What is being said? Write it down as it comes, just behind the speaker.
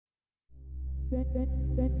It's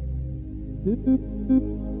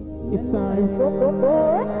time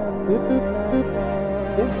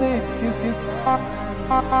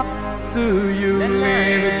to you,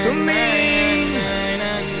 leave it to me.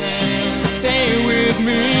 Stay with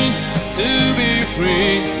me to be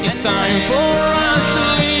free. It's time for us to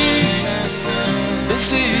leave.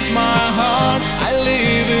 This is my heart, I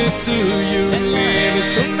leave it to you, leave it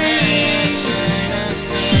to me.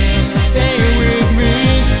 Stay with me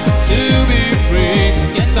to be free.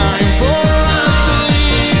 It's time for us to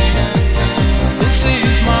leave. This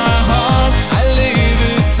is my heart, I leave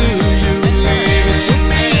it to you, leave it to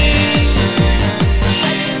me.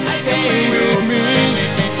 Stay with me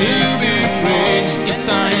to be free. It's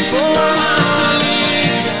time for us to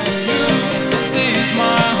leave. This is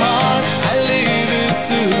my heart, I leave it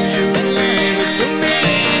to you, leave it to me.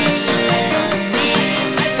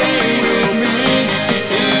 Stay with me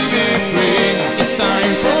to be free. It's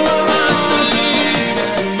time for us to leave.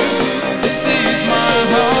 This is my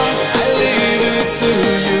heart, I leave it to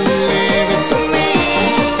you, leave it to me.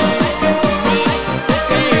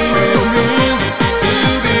 Stay with me to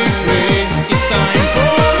be free. It's time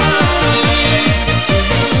for us to leave.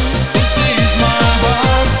 This is my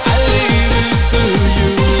heart, I leave it to you,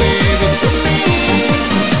 leave it to me.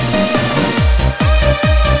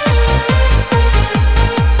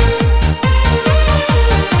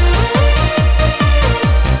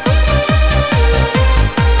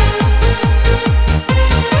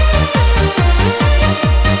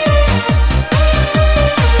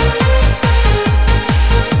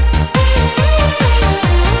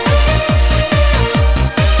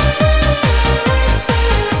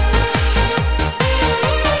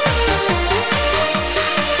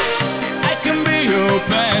 I can be your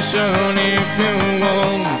passion if you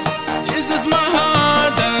want. This is my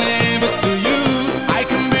heart, I leave it to you. I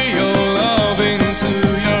can be your love into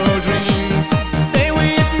your dreams. Stay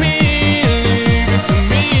with me, leave it to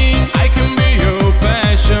me. I can be your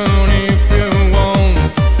passion if you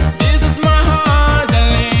want. This is my heart, I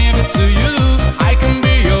leave it to you. I can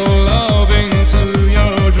be your love into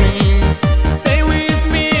your dreams. Stay with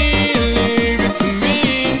me, leave it to me.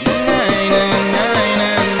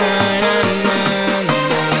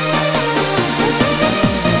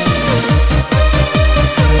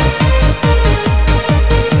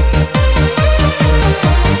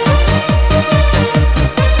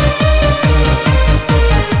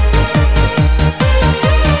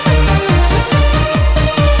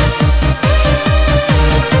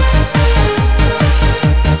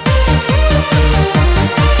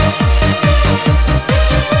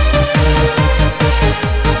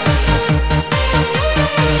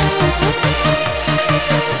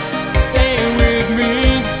 Stay with me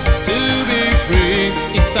to be free.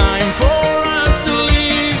 It's time for us to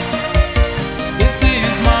leave. This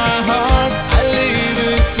is my heart, I leave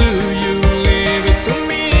it to you, leave it to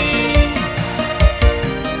me.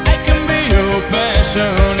 I can be your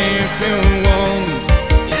passion if you want.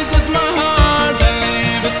 This is my heart, I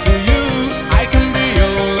leave it to you. I can be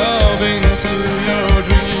your love into your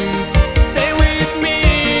dreams. Stay with me,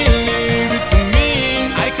 leave it to me.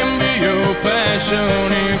 I can be your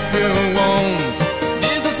passion if you want.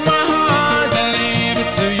 This is my heart, I leave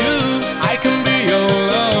it to you. I can be your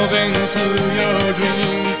love into your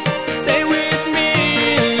dreams. Stay with me,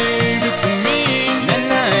 leave it to me. Na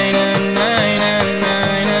na na na na na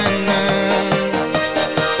na na.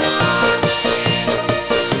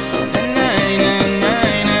 Na na na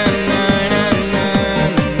na na na na.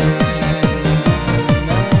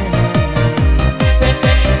 Stay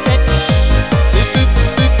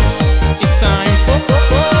it's time for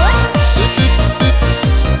to this is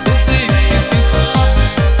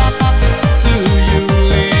to you,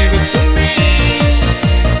 leave it to me.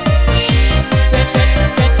 Stay to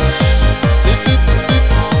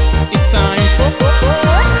it's time for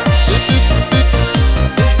to this is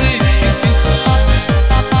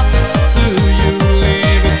to you,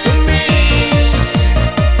 leave it to me.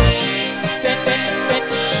 Stay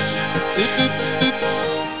to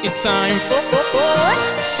it's time for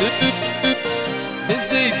to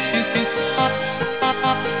this is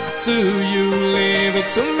to you, leave it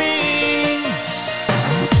to me.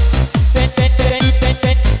 Stay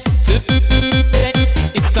to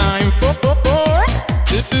it's time for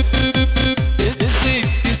to this is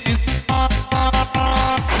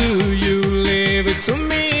to you, leave it to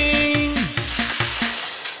me.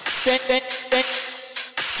 Stay to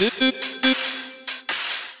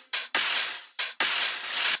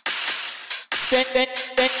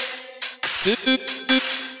stay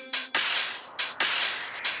to